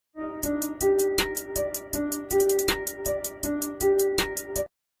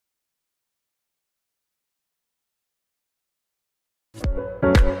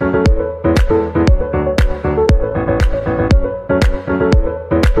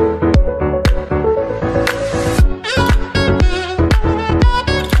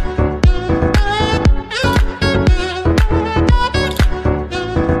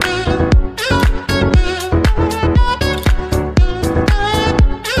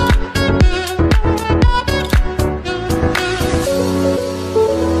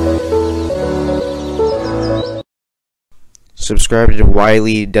subscribe to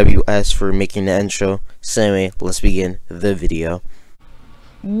Wiley WS for making the intro. So anyway, let's begin the video.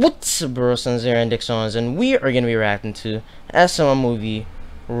 What's up, bro? Sons here and Dixons, and we are gonna be reacting to SML movie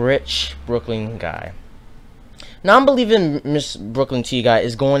Rich Brooklyn Guy. Now I'm believing Miss Brooklyn T guy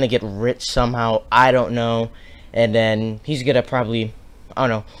is going to get rich somehow. I don't know, and then he's gonna probably, I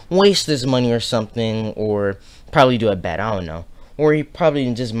don't know, waste his money or something, or probably do a bet. I don't know. Or he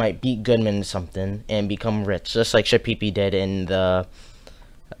probably just might beat Goodman or something and become rich, just like Shapipi did in the,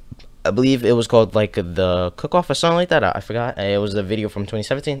 I believe it was called like the cook-off or something like that. I forgot. It was the video from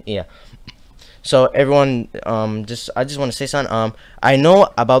 2017. Yeah. So everyone, I just want to say something. I know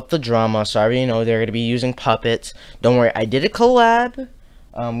about the drama, so I already know they're gonna be using puppets. Don't worry, I did a collab.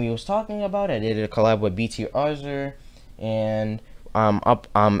 We was talking about it. I did a collab with BT Arthur, and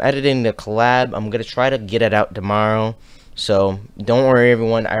I'm editing the collab. I'm gonna try to get it out tomorrow. So don't worry,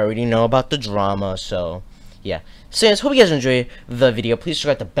 everyone. I already know about the drama. So yeah. Since hope you guys enjoy the video. Please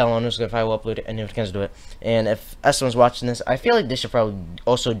subscribe to the bell on if I will upload it and if you guys do it. And if someone's watching this, I feel like they should probably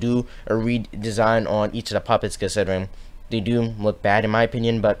also do a redesign on each of the puppets, considering they do look bad in my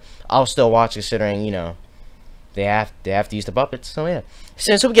opinion. But I'll still watch, considering, you know, they have to use the puppets. So yeah.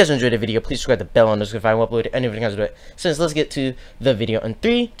 Since hope you guys enjoyed the video, please subscribe to the bell on if I will upload it and if you guys do it. Since let's get to the video in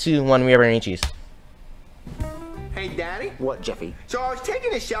 3, 2, 1. We are burning cheese. Hey, Daddy. What, Jeffy? So I was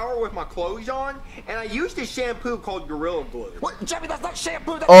taking a shower with my clothes on, and I used a shampoo called Gorilla Glue. What, Jeffy? That's not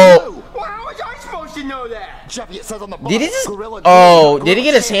shampoo. That's glue. Well, how was I supposed to know that? Jeffy, it says on the bottle. Did he just? Gorilla Oh, Glue, did he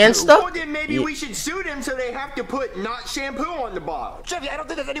get his hand stuck? Well, then maybe we should sue them so they have to put not shampoo on the bottle. Jeffy, I don't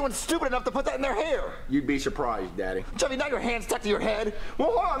think there's anyone stupid enough to put that in their hair. You'd be surprised, Daddy. Jeffy, now your hand's stuck to your head.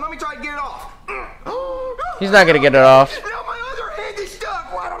 Well, hold on. Let me try to get it off. He's not gonna get it off. Now my other hand is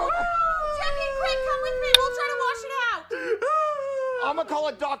stuck. Well, I don't know. Jeffy, quick, come with me. We'll try to wash it out. I'm gonna call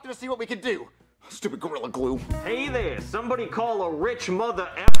a doctor to see what we can do. Stupid Gorilla Glue. Hey there, somebody call a rich mother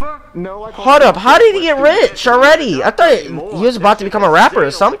effer? No, I call Hold up, how did he get rich already? I thought he was about to become a rapper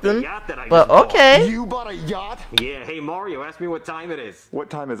or something. But okay. You bought a yacht? Yeah, hey Mario, ask me what time it is. What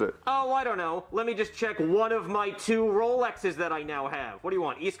time is it? Oh, I don't know. Let me just check one of my 2 Rolexes that I now have. What do you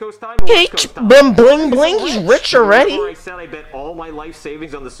want, East Coast time or Okay, West Coast time? bling bling bling, he's rich already. Remember I said I bet all my life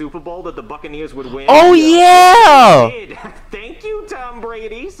savings on the Super Bowl that the Buccaneers would win? Oh yeah! Thank you, Tom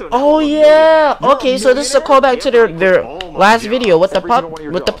Brady. So Oh yeah! Okay, so this is a callback to their last video with the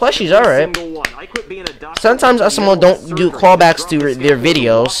plushies. Alright. Sometimes SML don't do callbacks to their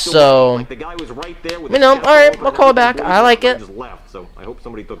videos, so you know, alright, a callback. I like it. So I hope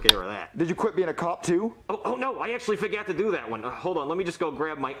somebody took care of that. Did you quit being a cop too? Oh no, I actually forgot to do that one. Hold on, let me just go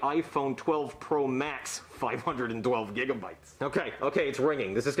grab my iPhone 12 Pro Max, 512 gigabytes. Okay, it's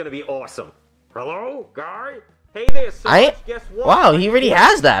ringing. This is gonna be awesome. Hello, guy? Hey there, sir. Guess what? Wow, he already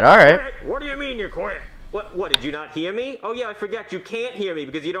has that. Alright. What do you mean you quit? What, did you not hear me? Oh yeah, I forgot, you can't hear me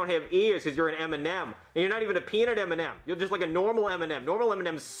because you don't have ears because you're an M&M. And you're not even a peanut M&M. You're just like a normal M&M. Normal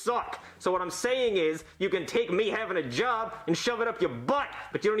M&Ms suck. So what I'm saying is, you can take me having a job and shove it up your butt,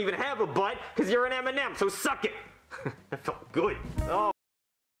 but you don't even have a butt because you're an M&M, so suck it. That felt good. Oh.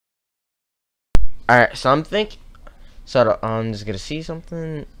 Alright, so I'm thinking, so I'm just gonna see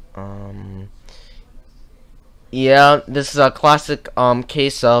something. Yeah, this is a classic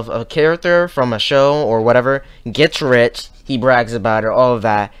case of a character from a show or whatever gets rich, he brags about it, all of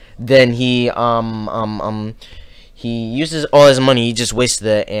that, then he uses all his money, he just wasted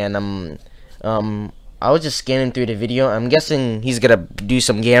it, and I was just scanning through the video. I'm guessing he's gonna do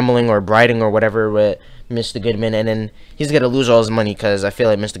some gambling or briding or whatever with Mr. Goodman, and then he's gonna lose all his money because I feel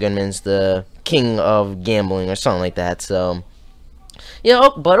like Mr. Goodman's the king of gambling or something like that. So yeah,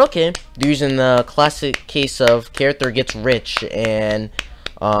 but okay. They're using the classic case of character gets rich and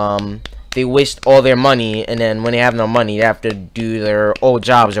they waste all their money, and then when they have no money, they have to do their old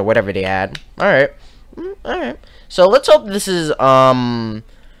jobs or whatever they had. Alright. Alright. So let's hope this is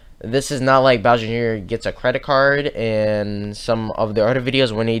not like Bowser Jr. gets a credit card and some of the other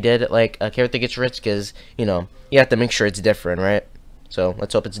videos when he did like a character gets rich, because you know you have to make sure it's different, right? So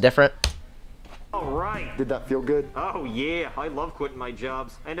let's hope it's different. Alright. Did that feel good? Oh yeah, I love quitting my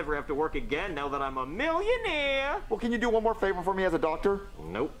jobs. I never have to work again now that I'm a millionaire. Well, can you do one more favor for me as a doctor?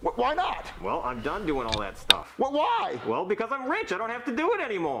 Nope. Why not? Well, I'm done doing all that stuff. Why? Well, because I'm rich. I don't have to do it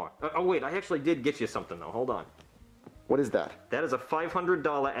anymore. Oh wait, I actually did get you something though. Hold on. What is that? That is a $500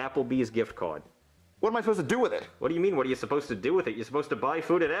 Applebee's gift card. What am I supposed to do with it? What do you mean, what are you supposed to do with it? You're supposed to buy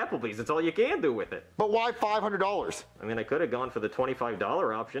food at Applebee's. That's all you can do with it. But why $500? I mean, I could have gone for the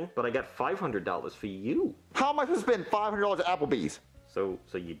 $25 option, but I got $500 for you. How am I supposed to spend $500 at Applebee's? So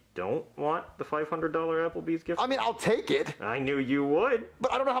you don't want the $500 Applebee's gift? I mean, I'll take it. I knew you would.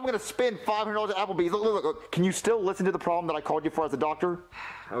 But I don't know how I'm going to spend $500 at Applebee's. Look. Can you still listen to the problem that I called you for as a doctor?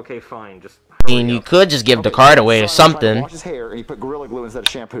 Okay, fine. Just I mean, you could just give the card away or something. Wash his hair and he put Gorilla Glue instead of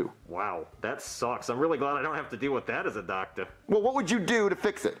shampoo. Wow, that sucks. I'm really glad I don't have to deal with that as a doctor. Well, what would you do to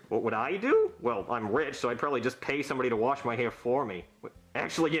fix it? What would I do? Well, I'm rich, so I'd probably just pay somebody to wash my hair for me.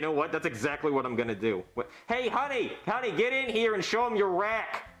 Actually, you know what? That's exactly what I'm gonna do. Hey, honey, get in here and show him your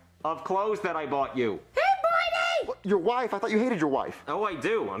rack of clothes that I bought you. Hey, Barney! What, your wife? I thought you hated your wife. Oh, I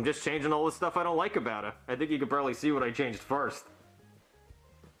do. I'm just changing all the stuff I don't like about her. I think you could probably see what I changed first.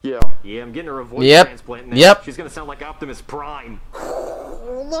 Yeah. Yeah, I'm getting her a voice transplant now. Yep. She's gonna sound like Optimus Prime.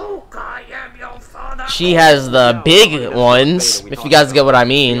 Luke, I am your father. She has the big ones, if you guys get what I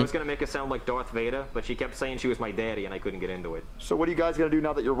mean. I was gonna make her sound like Darth Vader, but she kept saying she was my daddy, and I couldn't get into it. So what are you guys gonna do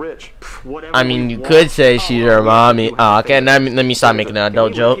now that you're rich? Whatever. I mean, you could say she's your mommy. Oh, okay, let me stop making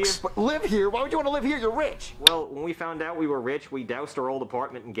adult jokes. But live here? Why would you want to live here? You're rich. Well, when we found out we were rich, we doused our old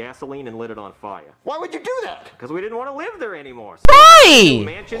apartment in gasoline and lit it on fire. Why would you do that? Because we didn't want to live there anymore.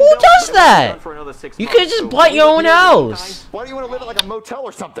 Right! Who does that? You could just buy your own house. Why do you want to live at like a motel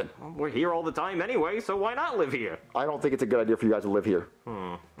or something? We're here all the time anyway, so why not live here? I don't think it's a good idea for you guys to live here.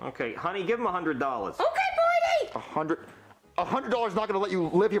 Okay, honey, give him $100. Okay, Barney! $100 is not going to let you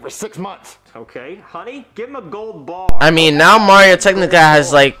live here for 6 months. Okay, honey, give him a gold bar. I mean, now Mario technically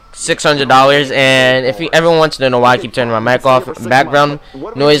has like $600, and if everyone wants to know why I keep turning my mic off, background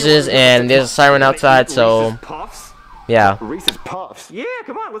noises, and there's a siren outside, so Reese's Puffs? yeah. Reese's Puffs. Yeah,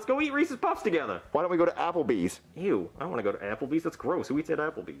 come on, let's go eat Reese's Puffs together. Why don't we go to Applebee's? Ew, I don't want to go to Applebee's. That's gross. Who eats at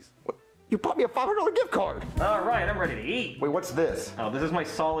Applebee's? What? You bought me a $500 gift card. All right, I'm ready to eat. Wait, what's this? Oh, this is my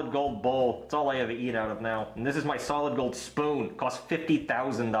solid gold bowl. It's all I ever eat out of now. And this is my solid gold spoon. It costs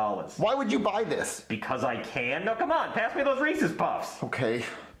 $50,000. Why would you buy this? Because I can? No, come on, pass me those Reese's Puffs. Okay.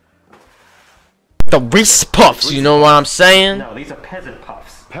 The Reese's Puffs, you know what I'm saying? No, these are peasant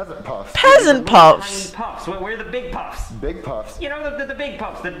puffs. Peasant Puffs. Peasant Puffs! Tiny puffs. Where are the big puffs? Big Puffs. You know, the big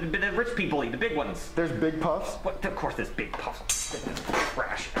puffs. The rich people eat, the big ones. There's Big Puffs? What? Of course there's big puffs. This is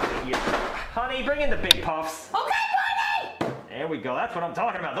trash. Yeah. Honey, bring in the big puffs. Okay, Barney! There we go. That's what I'm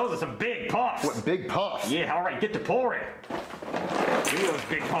talking about. Those are some big puffs. What, Big Puffs? Yeah, all right, get to pouring. See those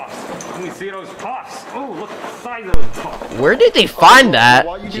big puffs. Let me see those puffs. Oh, look at the size of those puffs. Where did they find that?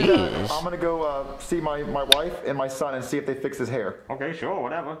 While you do that, Jeez. I'm gonna go see my wife and my son and see if they fix his hair. Okay, sure,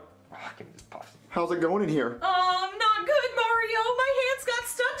 whatever. Oh, give me this puff. How's it going in here? Not good, Mario. My hands got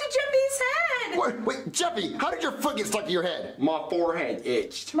stuck to Jeffy's head. Wait, Jeffy, how did your foot get stuck to your head? My forehead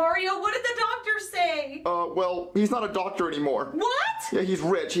itched. Mario, what did the doctor say? Well, he's not a doctor anymore. What? Yeah, he's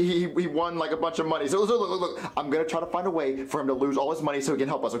rich. He won like a bunch of money. So look, I'm gonna try to find a way for him to lose all his money so he can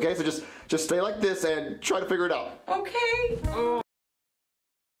help us. Okay, so just stay like this and try to figure it out. Okay.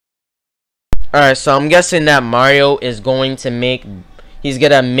 Alright, so I'm guessing that Mario is going to make... He's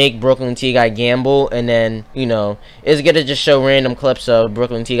gonna make Brooklyn T Guy gamble, and then, you know, is gonna just show random clips of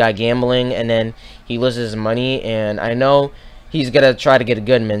Brooklyn T Guy gambling, and then he loses his money, and I know he's gonna try to get a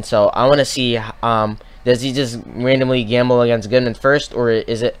Goodman, so I wanna see, does he just randomly gamble against Goodman first, or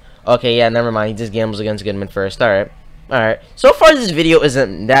is it... Okay, yeah, never mind, he just gambles against Goodman first, alright. Alright, so far this video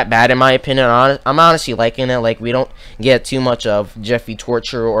isn't that bad in my opinion. I'm honestly liking it. Like, we don't get too much of Jeffy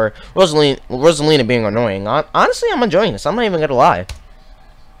torture or Rosalina being annoying. Honestly, I'm enjoying this. I'm not even gonna lie.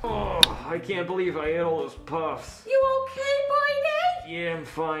 Oh, I can't believe I ate all those puffs. You okay, Barney? Yeah, I'm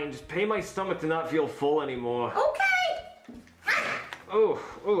fine. Just pay my stomach to not feel full anymore. Okay. Oh,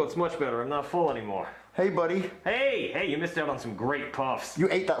 it's much better. I'm not full anymore. Hey, buddy. Hey, you missed out on some great puffs. You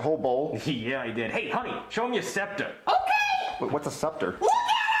ate that whole bowl? Yeah, I did. Hey, honey, show him your scepter. Okay. Wait, what's a scepter? Look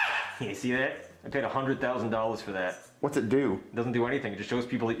at it. You see that? I paid $100,000 for that. What's it do? It doesn't do anything. It just shows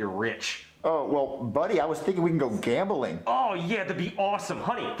people that you're rich. Oh, well, buddy, I was thinking we can go gambling. Oh, yeah, that'd be awesome.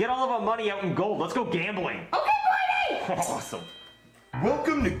 Honey, get all of our money out in gold. Let's go gambling. Okay, Barney. Awesome.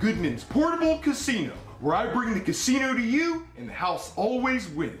 Welcome to Goodman's Portable Casino, where I bring the casino to you and the house always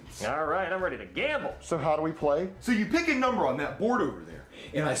wins. All right, I'm ready to gamble. So how do we play? So you pick a number on that board over there,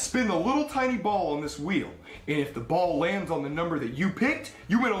 and I spin the little tiny ball on this wheel. And if the ball lands on the number that you picked,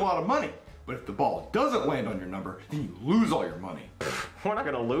 you win a lot of money. But if the ball doesn't land on your number, then you lose all your money. We're not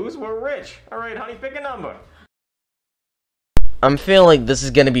gonna lose. We're rich. All right, honey, pick a number. I'm feeling like this is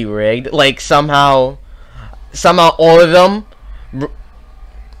gonna be rigged. Like, somehow all of them,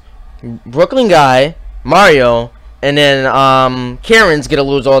 Brooklyn Guy, Mario, and then Karen's gonna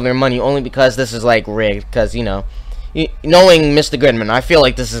lose all their money only because this is like rigged. Because, you know, knowing Mr. Goodman, I feel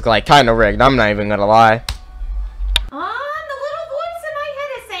like this is like kind of rigged. I'm not even gonna lie.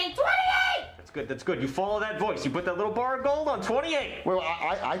 good. That's good. You follow that voice. You put that little bar of gold on 28. Well,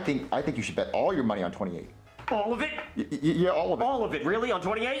 I think you should bet all your money on 28. All of it? Yeah, all of it. All of it, really? On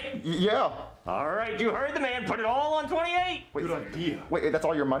 28? Yeah. All right, you heard the man. Put it all on 28. Wait, Good idea. wait, that's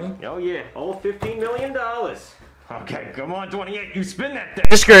all your money? Oh, yeah. All $15 million. Okay, come on, 28. You spin that thing.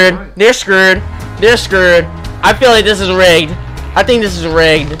 They're screwed. They're screwed. They're screwed. I feel like this is rigged. I think this is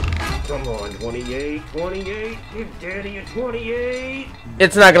rigged. Come on, 28. 28. Give daddy a 28.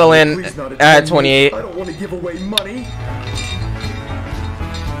 It's not gonna land Please not at 28. I don't want to give away money.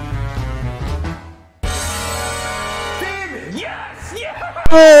 Damn it! Yes! Yeah!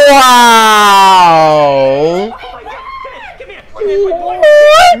 Wow! Oh my God! Come here! Come here! My boy!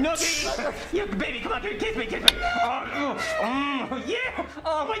 No, yeah, baby, come on, kiss me, kiss me! Yeah!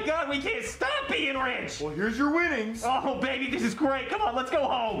 Oh my God, we can't stop being rich! Well, here's your winnings. Oh, baby, this is great! Come on, let's go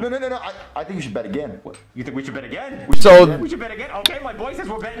home! No. I think you should bet again. What? You think we should bet again? So We should bet again? Okay, my boy says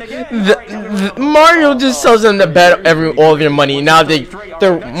we're betting again! Mario just tells them to bet all of your money. Now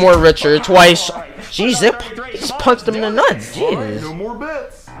they're more richer twice. Jeez, they just punched them in the nuts. All right, Jesus. no more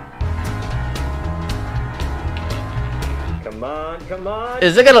bets. Come on!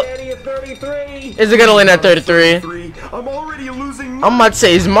 Is it gonna- Daddy a 33! Is it gonna land at 33? I'm already losing. I'm about to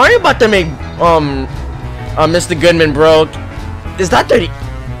say, is Mario about to make Mr. Goodman broke? Is that 30?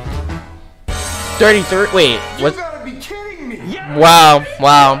 33? Wait, You what? gotta be kidding me. Yeah! Wow,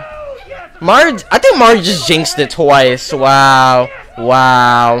 wow. Yes! Mario, I think Mario just jinxed it twice. Wow,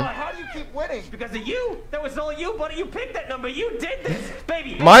 wow. How'd you keep winning? Because of you! That was all you, buddy! You picked that number! You did this!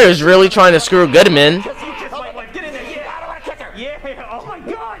 Baby! Mario's really trying to screw Goodman. Kiss my wife! Get in there! Yeah! I don't wanna kiss her! Yeah! Oh my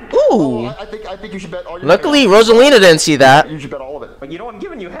God! Ooh. I think you should bet all your Luckily, money. Rosalina didn't see that. You should bet all of it. But you know I'm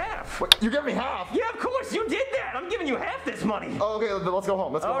giving you half! What? You give me half? Yeah, of course! You did that! I'm giving you half this money! Oh, okay, let's go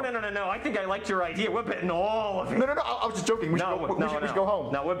home. Let's go Oh, home. no. I think I liked your idea. We're betting all of it. No, I was just joking. We should go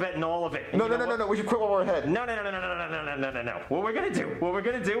home. No, we're betting all of it. And No, you know what? we should quit while we're ahead. No. What we're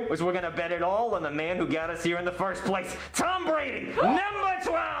gonna do is we're gonna bet it all on the man who got us here in the first place. Tom Brady, number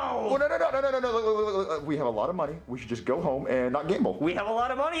 12! Oh, no. Look. We have a lot of money. We should just go home and not gamble. We have a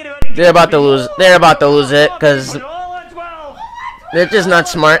lot of money to They're about to lose. They're about to lose it because Put it all on 12! they're just not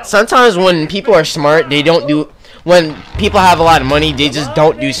smart. Sometimes when people are smart, they don't do. When people have a lot of money, they just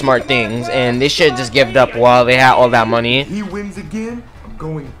don't do smart things, and they should just give it up while they have all that money. He wins again. I'm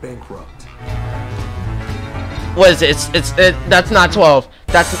going bankrupt. What is it? That's not 12.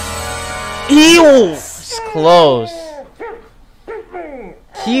 That's. Ew! It's close.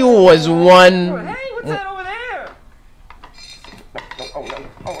 He was one. Hey, what's that over there? Oh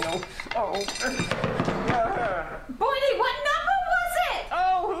no. Boydie, what number was it?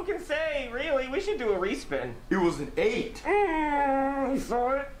 Oh, who can say? Really, we should do a respin. It was an 8. He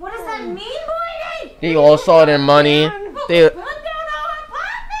saw it. What does that mean, Boydie? They all saw their money. They. Run down our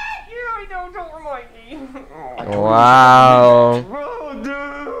apartment! Yeah, I know. Don't remind me. Wow. Oh,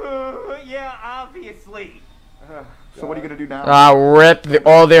 dude. Yeah, obviously. So what are you gonna do now? Rip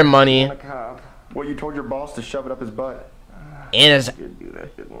all their money. A cop. Well, you told your boss to shove it up his butt. And his. Did do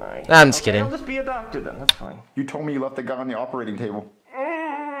that, didn't I? I'm just Okay, kidding. I'll just be a doctor then. That's fine. You told me you left the guy on the operating table.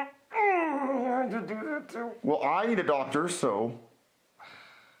 I had to do that too. Well, I need a doctor, so.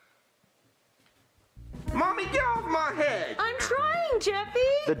 Mommy, get off my head! I'm trying, Jeffy.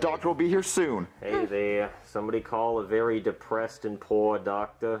 The doctor will be here soon. Hey there. Somebody call a very depressed and poor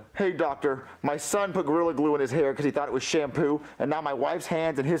doctor. Hey, doctor. My son put Gorilla Glue in his hair because he thought it was shampoo, and now my wife's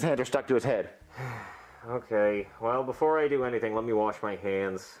hands and his hands are stuck to his head. Okay, well, before I do anything, let me wash my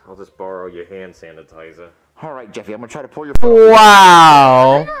hands. I'll just borrow your hand sanitizer. All right, Jeffy, I'm gonna try to pull your foot.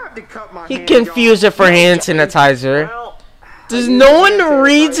 Wow. I have to cut my He hand confused it for hand sanitizer. Well, Does no one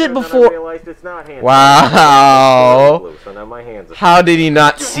reads it then I before? realized it's not hand Wow. sanitizer, so now my hands are How did he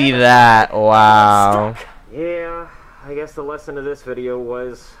not see that? Wow. Yeah, I guess the lesson of this video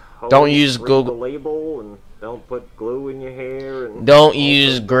was Don't always use read Google- the label and don't put glue in your hair and Don't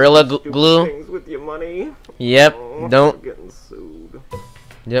use Gorilla stupid Glue. things with your money. Yep. Oh, Don't. we're getting sued.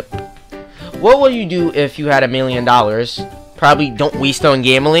 Yep. What would you do if you had $1 million? Probably don't waste on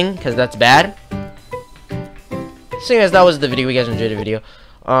gambling, because that's bad. So guys, that was the video. You guys enjoyed the video.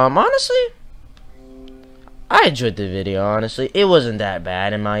 Honestly, I enjoyed the video, honestly. It wasn't that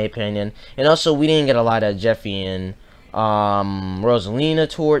bad, in my opinion. And also, we didn't get a lot of Jeffy and Rosalina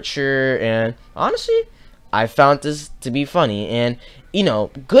torture. And honestly, I found this to be funny. And, you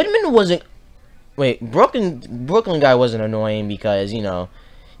know, Goodman wasn't... Wait, Brooklyn guy wasn't annoying because, you know,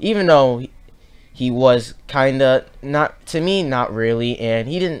 even though he was kinda, not, to me, not really, and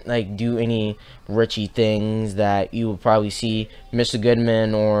he didn't, like, do any Richie things that you would probably see Mr.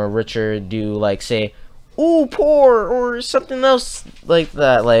 Goodman or Richard do, like, say, ooh, poor, or something else like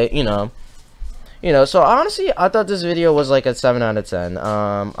that, like, you know. You know, so honestly, I thought this video was like a 7 out of 10.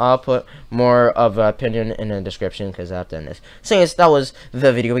 I'll put more of an opinion in the description because I have to end this. Saying that was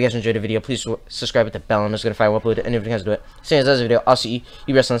the video. If you guys enjoyed the video, please subscribe with the bell and it's gonna find upload and if you guys do it. Saying that's the video. I'll see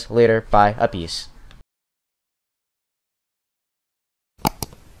you wrestlers later. Bye. A peace.